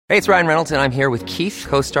Hey, it's Ryan Reynolds, and I'm here with Keith,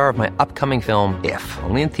 co-star of my upcoming film, If,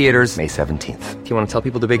 only in theaters May 17th. Do you want to tell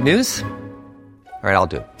people the big news? All right,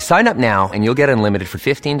 I'll do it. Sign up now and you'll get unlimited for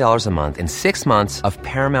 $15 a month and 6 months of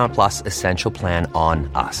Paramount Plus Essential Plan on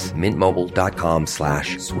us.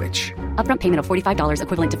 MintMobile.com/switch. Upfront payment of $45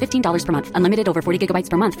 equivalent to $15 per month. Unlimited over 40 gigabytes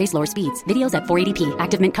per month. Face lower speeds. Videos at 480p.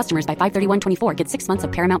 Active Mint customers by 531.24 get 6 months of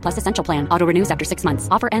Paramount Plus Essential Plan. Auto renews after 6 months.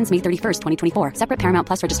 Offer ends May 31st, 2024. Separate Paramount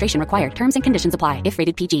Plus registration required. Terms and conditions apply if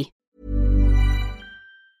rated PG.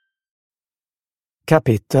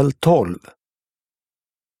 Kapitel 12.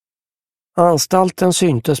 Anstalten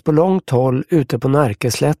syntes på långt håll ute på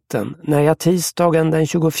Närkeslätten när jag tisdagen den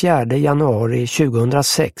 24 januari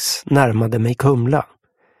 2006 närmade mig Kumla.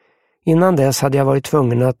 Innan dess hade jag varit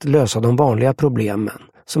tvungen att lösa de vanliga problemen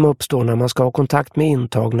som uppstår när man ska ha kontakt med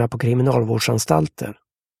intagna på kriminalvårdsanstalter.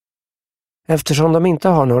 Eftersom de inte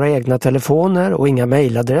har några egna telefoner och inga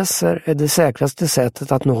mejladresser är det säkraste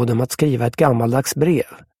sättet att nå dem att skriva ett gammaldags brev.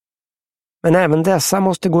 Men även dessa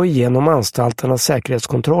måste gå igenom anstalternas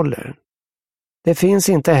säkerhetskontroller. Det finns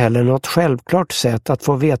inte heller något självklart sätt att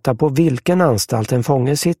få veta på vilken anstalt en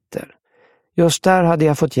fånge sitter. Just där hade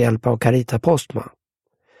jag fått hjälp av Carita Postma.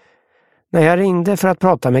 När jag ringde för att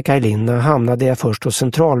prata med Kajlina hamnade jag först hos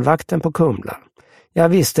centralvakten på Kumla. Jag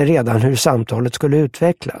visste redan hur samtalet skulle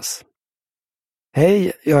utvecklas.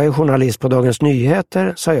 Hej, jag är journalist på Dagens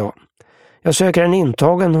Nyheter, sa jag. Jag söker en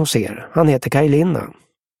intagen hos er. Han heter Kajlina.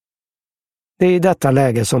 Det är i detta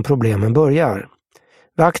läge som problemen börjar.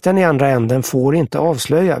 Vakten i andra änden får inte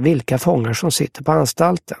avslöja vilka fångar som sitter på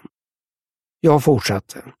anstalten. Jag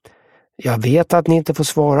fortsatte. Jag vet att ni inte får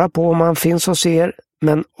svara på om han finns hos er,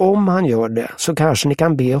 men om han gör det så kanske ni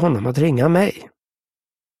kan be honom att ringa mig.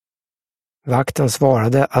 Vakten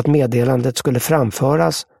svarade att meddelandet skulle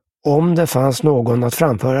framföras om det fanns någon att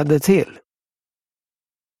framföra det till.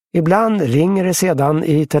 Ibland ringer det sedan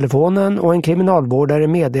i telefonen och en kriminalvårdare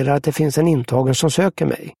meddelar att det finns en intagen som söker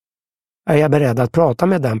mig. Är jag beredd att prata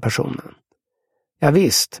med den personen? Ja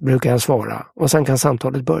visst, brukar jag svara och sen kan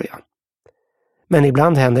samtalet börja. Men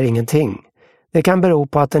ibland händer ingenting. Det kan bero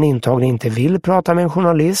på att den intagne inte vill prata med en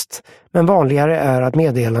journalist, men vanligare är att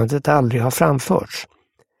meddelandet aldrig har framförts.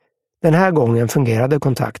 Den här gången fungerade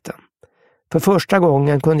kontakten. För första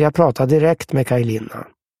gången kunde jag prata direkt med Kajlina.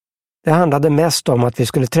 Det handlade mest om att vi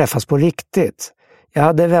skulle träffas på riktigt. Jag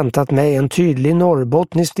hade väntat mig en tydlig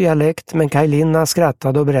norrbottnisk dialekt, men Kajlina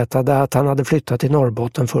skrattade och berättade att han hade flyttat till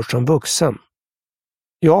Norrbotten först som vuxen.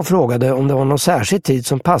 Jag frågade om det var någon särskild tid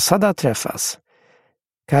som passade att träffas.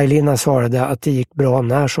 Kajlina svarade att det gick bra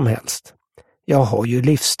när som helst. Jag har ju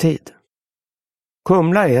livstid.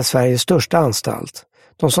 Kumla är Sveriges största anstalt.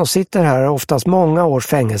 De som sitter här har oftast många års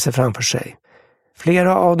fängelse framför sig.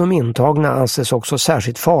 Flera av de intagna anses också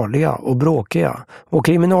särskilt farliga och bråkiga och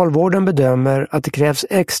kriminalvården bedömer att det krävs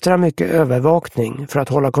extra mycket övervakning för att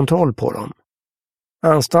hålla kontroll på dem.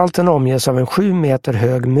 Anstalten omges av en 7 meter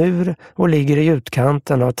hög mur och ligger i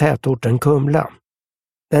utkanten av tätorten Kumla.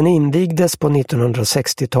 Den invigdes på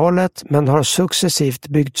 1960-talet men har successivt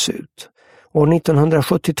byggts ut. År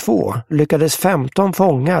 1972 lyckades 15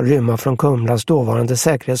 fångar rymma från Kumlas dåvarande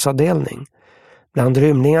säkerhetsavdelning. Bland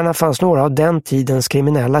rymlingarna fanns några av den tidens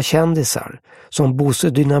kriminella kändisar som Bosse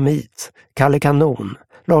Dynamit, Kalle Kanon,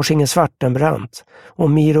 Lars-Inge Svartenbrandt och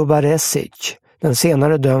Miro Baresic, den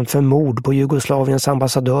senare dömd för mord på Jugoslaviens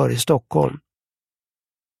ambassadör i Stockholm.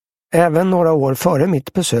 Även några år före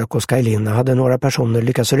mitt besök hos Kajlina hade några personer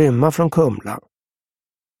lyckats rymma från Kumla.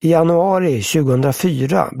 I januari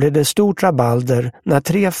 2004 blev det stort rabalder när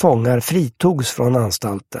 3 fångar fritogs från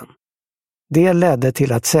anstalten. Det ledde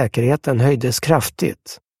till att säkerheten höjdes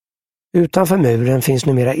kraftigt. Utanför muren finns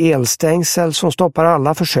numera elstängsel som stoppar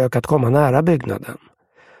alla försök att komma nära byggnaden.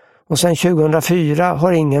 Och sedan 2004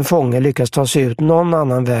 har ingen fånge lyckats ta sig ut någon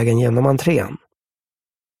annan väg än genom entrén.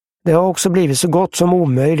 Det har också blivit så gott som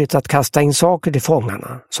omöjligt att kasta in saker till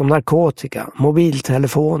fångarna, som narkotika,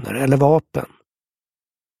 mobiltelefoner eller vapen.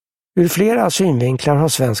 Ur flera synvinklar har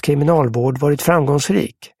svensk kriminalvård varit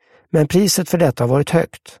framgångsrik, men priset för detta har varit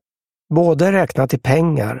högt. Både räknat i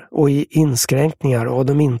pengar och i inskränkningar av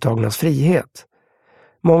de intagnas frihet.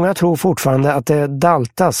 Många tror fortfarande att det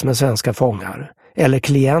daltas med svenska fångar, eller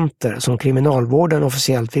klienter som kriminalvården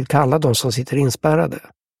officiellt vill kalla de som sitter inspärrade.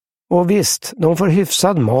 Och visst, de får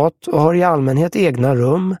hyfsad mat och har i allmänhet egna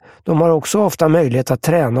rum. De har också ofta möjlighet att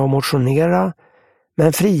träna och motionera.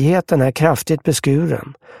 Men friheten är kraftigt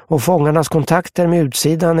beskuren och fångarnas kontakter med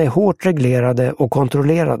utsidan är hårt reglerade och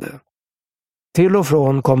kontrollerade. Till och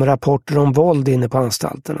från kommer rapporter om våld inne på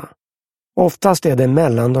anstalterna. Oftast är det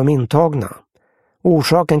mellan de intagna.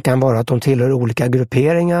 Orsaken kan vara att de tillhör olika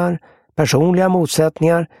grupperingar, personliga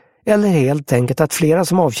motsättningar eller helt enkelt att flera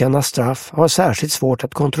som avtjänar straff har särskilt svårt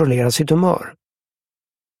att kontrollera sitt humör.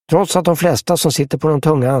 Trots att de flesta som sitter på de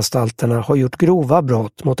tunga anstalterna har gjort grova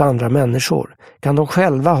brott mot andra människor kan de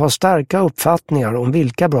själva ha starka uppfattningar om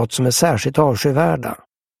vilka brott som är särskilt avskyvärda.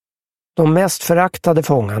 De mest föraktade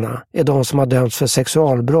fångarna är de som har dömts för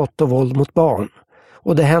sexualbrott och våld mot barn,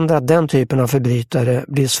 och det händer att den typen av förbrytare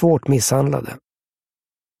blir svårt misshandlade.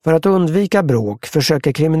 För att undvika bråk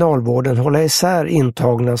försöker kriminalvården hålla isär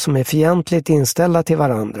intagna som är fientligt inställda till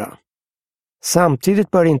varandra.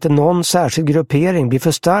 Samtidigt bör inte någon särskild gruppering bli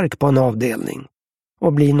för stark på en avdelning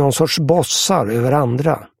och bli någon sorts bossar över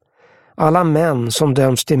andra. Alla män som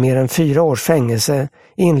döms till mer än 4 års fängelse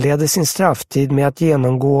inleder sin strafftid med att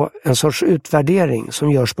genomgå en sorts utvärdering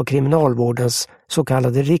som görs på kriminalvårdens så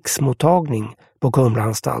kallade riksmottagning på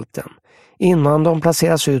Kumlaanstalten innan de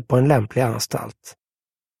placeras ut på en lämplig anstalt.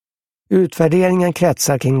 Utvärderingen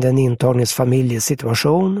kretsar kring den intagnes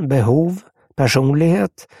familjesituation, behov,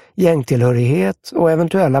 personlighet, gängtillhörighet och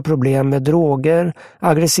eventuella problem med droger,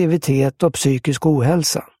 aggressivitet och psykisk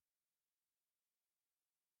ohälsa.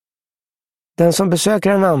 Den som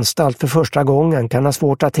besöker en anstalt för första gången kan ha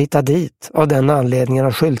svårt att hitta dit av den anledningen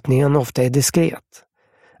att skyltningen ofta är diskret.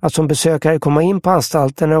 Att som besökare komma in på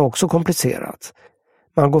anstalten är också komplicerat.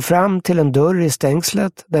 Man går fram till en dörr i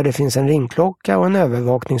stängslet där det finns en ringklocka och en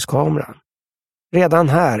övervakningskamera. Redan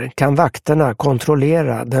här kan vakterna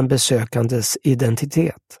kontrollera den besökandes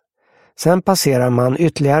identitet. Sen passerar man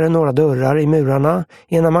ytterligare några dörrar i murarna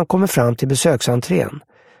innan man kommer fram till besöksentrén.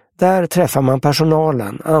 Där träffar man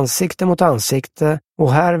personalen ansikte mot ansikte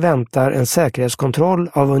och här väntar en säkerhetskontroll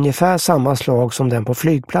av ungefär samma slag som den på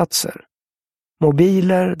flygplatser.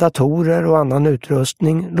 Mobiler, datorer och annan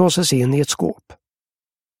utrustning låses in i ett skåp.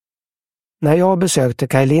 När jag besökte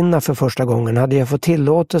Kaj Linna för första gången hade jag fått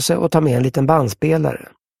tillåtelse att ta med en liten bandspelare.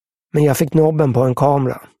 Men jag fick nobben på en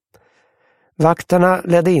kamera. Vakterna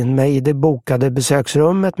ledde in mig i det bokade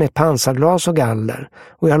besöksrummet med pansarglas och galler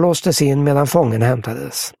och jag låstes in medan fången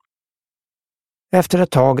hämtades. Efter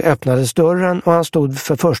ett tag öppnades dörren och han stod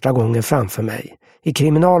för första gången framför mig, i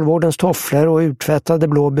kriminalvårdens tofflor och uttvättade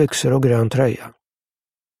blå byxor och grön tröja.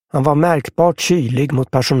 Han var märkbart kylig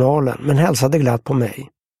mot personalen men hälsade glatt på mig.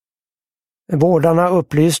 Vårdarna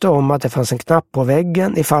upplyste om att det fanns en knapp på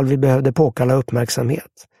väggen ifall vi behövde påkalla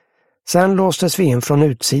uppmärksamhet. Sen låstes vi in från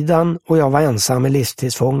utsidan och jag var ensam med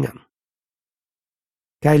livstidsfången.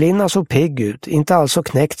 Kaj Linna såg pigg ut, inte alls så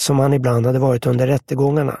knäckt som han ibland hade varit under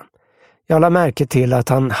rättegångarna. Jag lade märke till att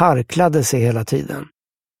han harklade sig hela tiden.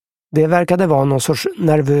 Det verkade vara någon sorts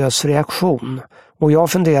nervös reaktion och jag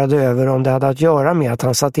funderade över om det hade att göra med att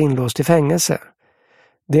han satt inlåst i fängelse.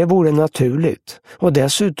 Det vore naturligt och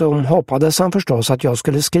dessutom hoppades han förstås att jag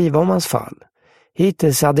skulle skriva om hans fall.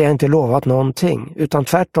 Hittills hade jag inte lovat någonting utan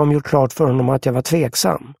tvärtom gjort klart för honom att jag var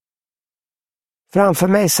tveksam. Framför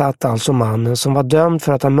mig satt alltså mannen som var dömd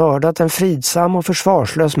för att ha mördat en fridsam och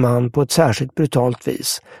försvarslös man på ett särskilt brutalt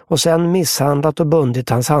vis och sen misshandlat och bundit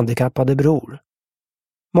hans handikappade bror.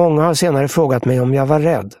 Många har senare frågat mig om jag var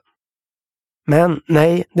rädd. Men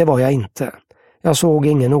nej, det var jag inte. Jag såg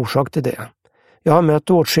ingen orsak till det. Jag har mött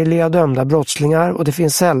åtskilliga dömda brottslingar och det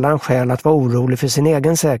finns sällan skäl att vara orolig för sin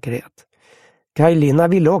egen säkerhet. Kaj Linna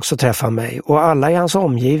ville också träffa mig och alla i hans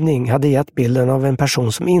omgivning hade gett bilden av en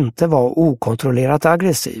person som inte var okontrollerat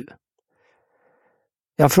aggressiv.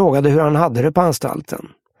 Jag frågade hur han hade det på anstalten.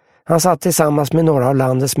 Han satt tillsammans med några av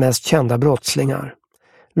landets mest kända brottslingar.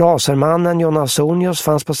 Lasermannen Jonas Sonius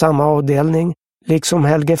fanns på samma avdelning, liksom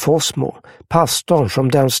Helge Fossmo, pastorn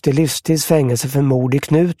som dömts till livstidsfängelse för mord i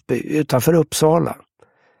Knutby utanför Uppsala.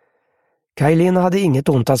 Kaj Linna hade inget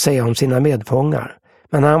ont att säga om sina medfångar,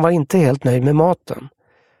 men han var inte helt nöjd med maten.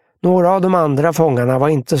 Några av de andra fångarna var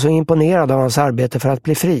inte så imponerade av hans arbete för att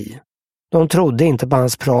bli fri. De trodde inte på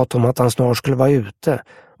hans prat om att han snart skulle vara ute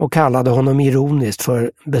och kallade honom ironiskt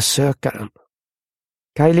för besökaren.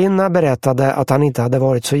 Kaj Linna berättade att han inte hade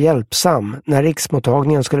varit så hjälpsam när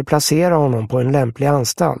riksmottagningen skulle placera honom på en lämplig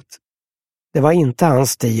anstalt. Det var inte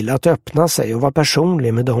hans stil att öppna sig och vara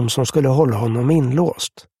personlig med dem som skulle hålla honom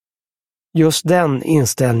inlåst. Just den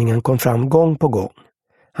inställningen kom fram gång på gång.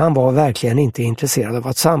 Han var verkligen inte intresserad av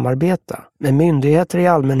att samarbeta med myndigheter i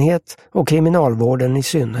allmänhet och kriminalvården i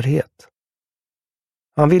synnerhet.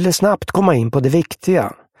 Han ville snabbt komma in på det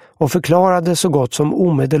viktiga och förklarade så gott som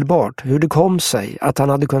omedelbart hur det kom sig att han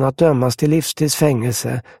hade kunnat dömas till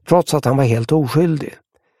livstidsfängelse trots att han var helt oskyldig.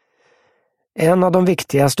 En av de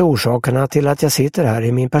viktigaste orsakerna till att jag sitter här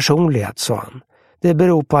är min personlighet, sa han. Det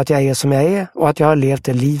beror på att jag är som jag är och att jag har levt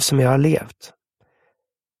det liv som jag har levt.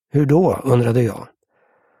 Hur då, undrade jag.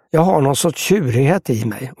 Jag har någon sorts tjurighet i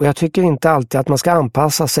mig och jag tycker inte alltid att man ska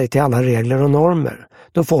anpassa sig till alla regler och normer.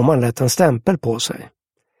 Då får man lätt en stämpel på sig.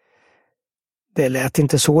 Det lät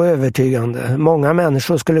inte så övertygande. Många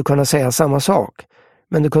människor skulle kunna säga samma sak,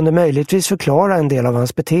 men det kunde möjligtvis förklara en del av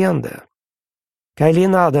hans beteende. Kaj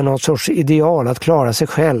Linna hade något sorts ideal att klara sig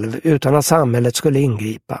själv utan att samhället skulle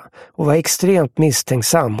ingripa och var extremt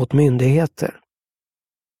misstänksam mot myndigheter.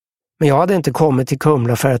 Men jag hade inte kommit till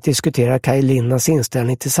Kumla för att diskutera Kaj Linnas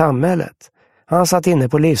inställning till samhället. Han satt inne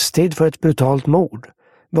på livstid för ett brutalt mord.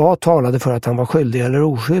 Vad talade för att han var skyldig eller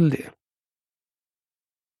oskyldig?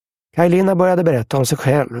 Kaj Linna började berätta om sig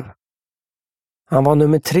själv. Han var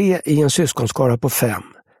nummer 3 i en syskonskara på 5,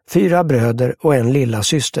 4 bröder och en lilla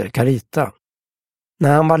syster, Carita.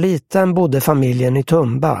 När han var liten bodde familjen i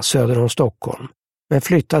Tumba söder om Stockholm, men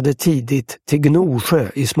flyttade tidigt till Gnosjö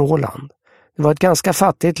i Småland. Det var ett ganska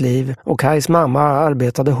fattigt liv och Kajs mamma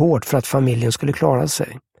arbetade hårt för att familjen skulle klara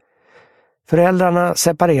sig. Föräldrarna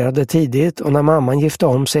separerade tidigt och när mamman gifte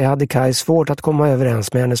om sig hade Kaj svårt att komma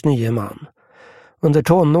överens med hennes nya man. Under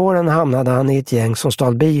tonåren hamnade han i ett gäng som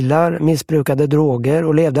stal bilar, missbrukade droger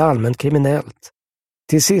och levde allmänt kriminellt.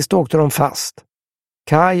 Till sist åkte de fast.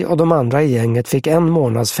 Kaj och de andra i gänget fick 1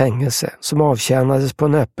 månads fängelse som avtjänades på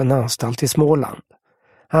en öppen anstalt i Småland.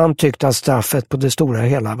 Han tyckte att straffet på det stora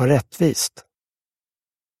hela var rättvist.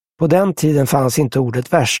 På den tiden fanns inte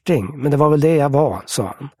ordet värsting, men det var väl det jag var,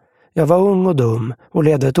 sa han. Jag var ung och dum och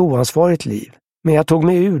ledde ett oansvarigt liv, men jag tog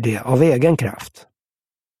mig ur det av egen kraft.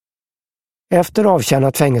 Efter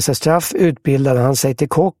avtjänat fängelsestraff utbildade han sig till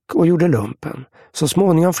kock och gjorde lumpen. Så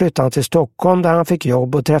småningom flyttade han till Stockholm där han fick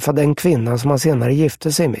jobb och träffade en kvinna som han senare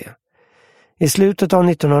gifte sig med. I slutet av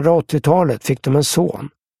 1980-talet fick de en son.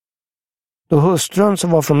 Då hustrun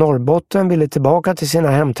som var från Norrbotten ville tillbaka till sina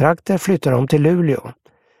hemtrakter flyttade de till Luleå.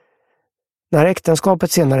 När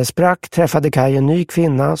äktenskapet senare sprack träffade Kaj en ny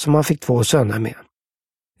kvinna som han fick 2 söner med.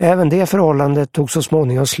 Även det förhållandet tog så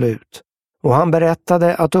småningom slut. Och han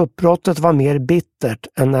berättade att uppbrottet var mer bittert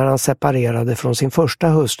än när han separerade från sin första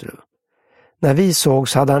hustru. När vi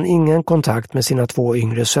sågs hade han ingen kontakt med sina 2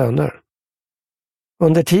 yngre söner.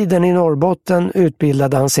 Under tiden i Norrbotten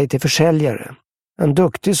utbildade han sig till försäljare. En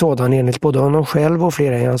duktig sådan enligt både honom själv och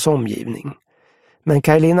flera i hans omgivning. Men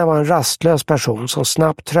Kaj Linna var en rastlös person som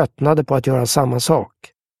snabbt tröttnade på att göra samma sak.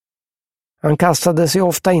 Han kastade sig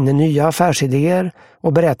ofta in i nya affärsidéer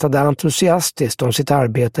och berättade entusiastiskt om sitt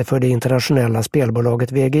arbete för det internationella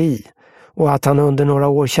spelbolaget VGI och att han under några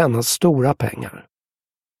år tjänat stora pengar.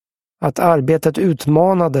 Att arbetet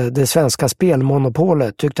utmanade det svenska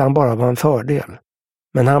spelmonopolet tyckte han bara var en fördel.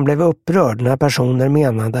 Men han blev upprörd när personer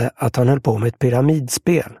menade att han höll på med ett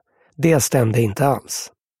pyramidspel. Det stämde inte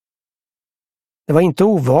alls. Det var inte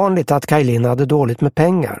ovanligt att Kaj Linna hade dåligt med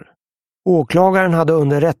pengar. Åklagaren hade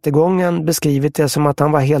under rättegången beskrivit det som att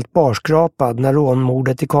han var helt barskrapad när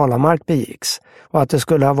rånmordet i Kalamark begicks och att det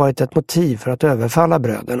skulle ha varit ett motiv för att överfalla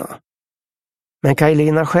bröderna. Men Kaj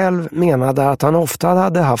Linna själv menade att han ofta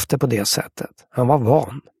hade haft det på det sättet. Han var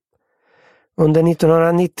van. Under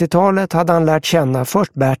 1990-talet hade han lärt känna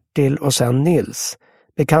först Bertil och sen Nils.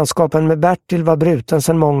 Bekantskapen med Bertil var bruten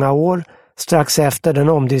sedan många år, strax efter den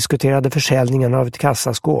omdiskuterade försäljningen av ett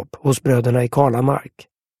kassaskåp hos bröderna i Kalamark.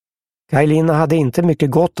 Kaj Linna hade inte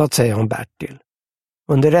mycket gott att säga om Bertil.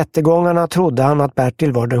 Under rättegångarna trodde han att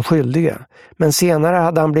Bertil var den skyldige, men senare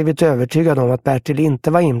hade han blivit övertygad om att Bertil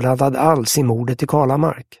inte var inblandad alls i mordet i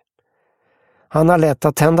Kalamark. Han har lätt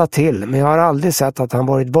att tända till, men jag har aldrig sett att han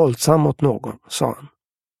varit våldsam mot någon, sa han.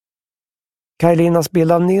 Kaj Linnas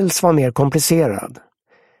bild av Nils var mer komplicerad.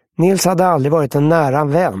 Nils hade aldrig varit en nära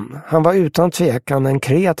vän. Han var utan tvekan en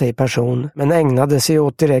kreativ person, men ägnade sig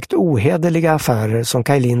åt direkt ohederliga affärer som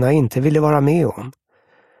Kaj Linna inte ville vara med om.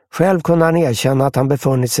 Själv kunde han erkänna att han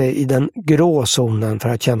befunnit sig i den grå zonen för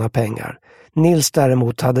att tjäna pengar. Nils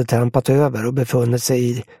däremot hade trampat över och befunnit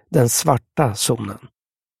sig i den svarta zonen.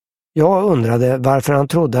 Jag undrade varför han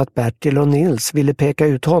trodde att Bertil och Nils ville peka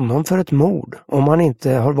ut honom för ett mord om han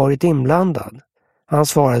inte har varit inblandad. Han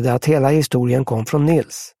svarade att hela historien kom från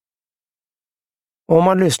Nils. Om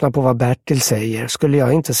man lyssnar på vad Bertil säger skulle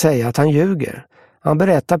jag inte säga att han ljuger. Han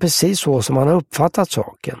berättar precis så som han har uppfattat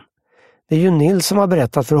saken. Det är ju Nils som har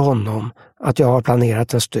berättat för honom att jag har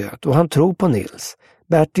planerat en stöt och han tror på Nils.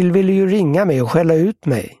 Bertil ville ju ringa mig och skälla ut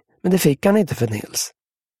mig, men det fick han inte för Nils.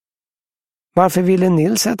 Varför ville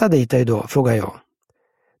Nils sätta dit dig då, frågar jag.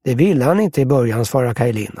 Det ville han inte i början, svarar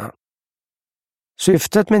Kaj Linna.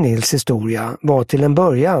 Syftet med Nils historia var till en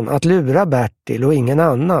början att lura Bertil och ingen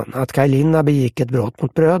annan att Kaj Linna begick ett brott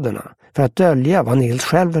mot bröderna för att dölja vad Nils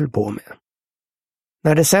själv höll på med.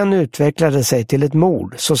 När det sen utvecklade sig till ett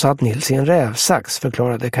mord så satt Nils i en rävsax,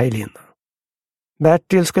 förklarade Kaj Linna.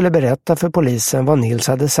 Bertil skulle berätta för polisen vad Nils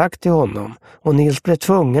hade sagt till honom och Nils blev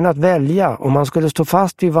tvungen att välja om han skulle stå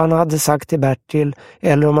fast vid vad han hade sagt till Bertil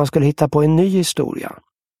eller om han skulle hitta på en ny historia.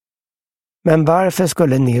 Men varför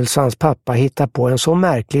skulle Nils och hans pappa hitta på en så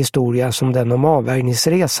märklig historia som den om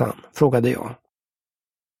avvägningsresan, frågade jag.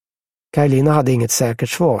 Kaj Linna hade inget säkert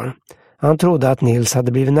svar. Han trodde att Nils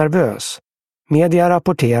hade blivit nervös. Media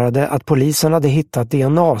rapporterade att polisen hade hittat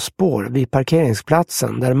DNA-spår vid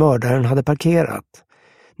parkeringsplatsen där mördaren hade parkerat.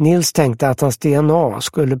 Nils tänkte att hans DNA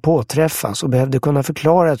skulle påträffas och behövde kunna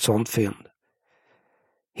förklara ett sådant fynd.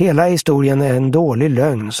 Hela historien är en dålig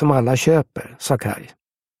lögn som alla köper, sa Kaj.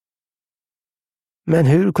 Men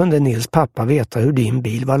hur kunde Nils pappa veta hur din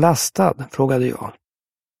bil var lastad, frågade jag.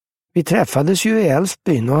 Vi träffades ju i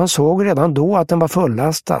Älvsbyn och han såg redan då att den var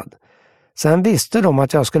fullastad. Sen visste de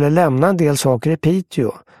att jag skulle lämna en del saker i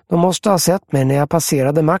Piteå. De måste ha sett mig när jag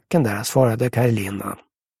passerade macken där, svarade Kaj Linna.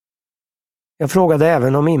 Jag frågade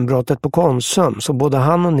även om inbrottet på Konsum som både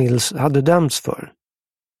han och Nils hade dömts för.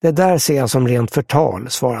 Det där ser jag som rent förtal,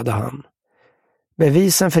 svarade han.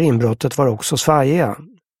 Bevisen för inbrottet var också svajiga.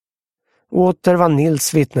 Åter var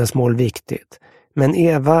Nils vittnesmål viktigt. Men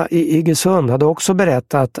Eva i Iggesund hade också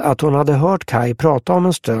berättat att hon hade hört Kaj prata om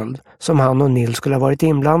en stöld som han och Nils skulle ha varit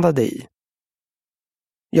inblandade i.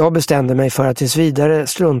 Jag bestämde mig för att tills vidare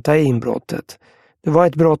strunta i inbrottet. Det var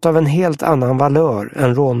ett brott av en helt annan valör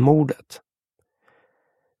än rånmordet.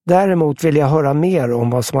 Däremot ville jag höra mer om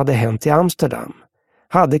vad som hade hänt i Amsterdam.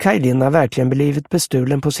 Hade Kaj Linna verkligen blivit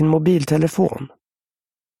bestulen på sin mobiltelefon?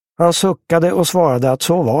 Han suckade och svarade att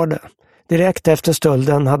så var det. Direkt efter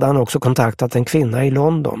stölden hade han också kontaktat en kvinna i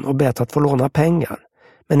London och bett att få låna pengar.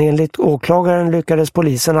 Men enligt åklagaren lyckades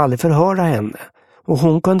polisen aldrig förhöra henne och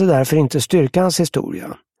hon kunde därför inte styrka hans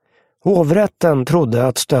historia. Hovrätten trodde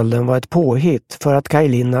att stölden var ett påhitt för att Kaj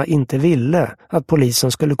Linna inte ville att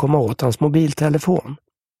polisen skulle komma åt hans mobiltelefon.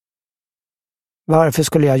 Varför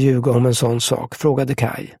skulle jag ljuga om en sån sak, frågade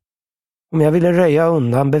Kaj. Om jag ville röja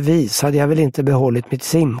undan bevis hade jag väl inte behållit mitt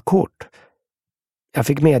simkort. Jag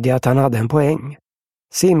fick medge att han hade en poäng.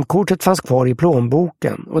 Simkortet fanns kvar i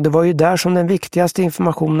plånboken och det var ju där som den viktigaste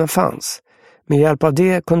informationen fanns. Med hjälp av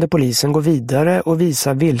det kunde polisen gå vidare och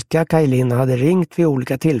visa vilka Kaj Linna hade ringt vid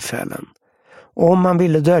olika tillfällen. Om man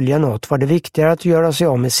ville dölja något var det viktigare att göra sig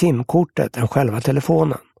av med simkortet än själva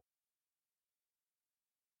telefonen.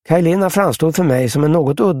 Kaj Linna framstod för mig som en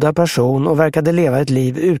något udda person och verkade leva ett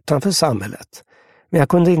liv utanför samhället. Men jag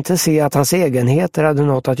kunde inte se att hans egenheter hade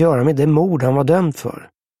något att göra med det mord han var dömd för.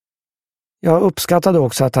 Jag uppskattade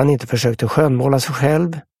också att han inte försökte skönmåla sig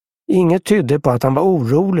själv. Inget tydde på att han var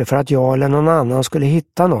orolig för att jag eller någon annan skulle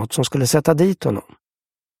hitta något som skulle sätta dit honom.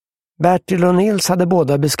 Bertil och Nils hade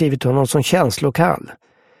båda beskrivit honom som känslokall.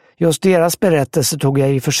 Just deras berättelse tog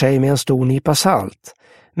jag i och för sig med en stor nypa salt.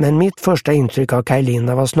 Men mitt första intryck av Kaj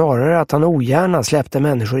Linna var snarare att han ogärna släppte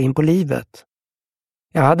människor in på livet.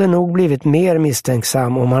 Jag hade nog blivit mer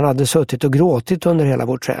misstänksam om han hade suttit och gråtit under hela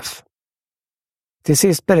vår träff. Till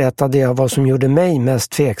sist berättade jag vad som gjorde mig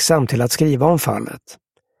mest tveksam till att skriva om fallet.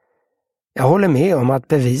 Jag håller med om att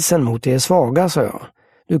bevisen mot det är svaga, sa jag.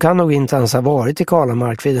 Du kan nog inte ens ha varit i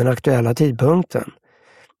Kalamark vid den aktuella tidpunkten.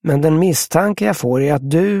 Men den misstanke jag får är att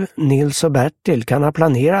du, Nils och Bertil kan ha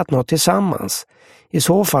planerat något tillsammans. I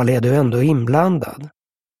så fall är du ändå inblandad.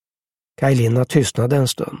 Kaj Linna tystnade en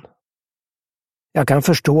stund. Jag kan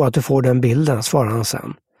förstå att du får den bilden, svarade han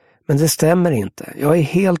sen. Men det stämmer inte. Jag är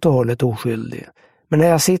helt och hållet oskyldig. Men när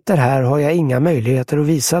jag sitter här har jag inga möjligheter att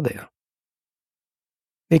visa det.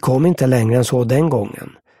 Vi kom inte längre än så den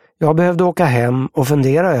gången. Jag behövde åka hem och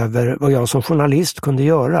fundera över vad jag som journalist kunde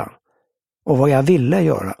göra. Och vad jag ville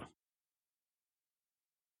göra.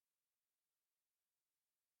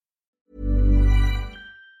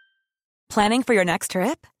 Planning for your next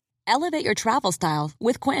trip? Elevate your travel style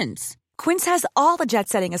with Quince. Quince has all the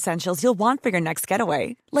jet-setting essentials you'll want for your next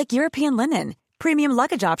getaway, like European linen, premium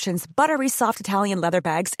luggage options, buttery soft Italian leather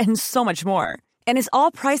bags, and so much more. And is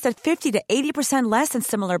all priced at 50 to 80% less than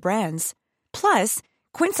similar brands. Plus,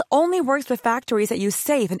 Quince only works with factories that use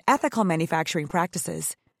safe and ethical manufacturing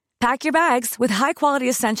practices. Pack your bags with high-quality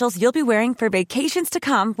essentials you'll be wearing for vacations to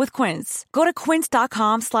come with Quince. Go to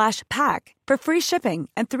quince.com/pack for free shipping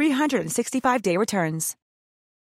and 365-day returns.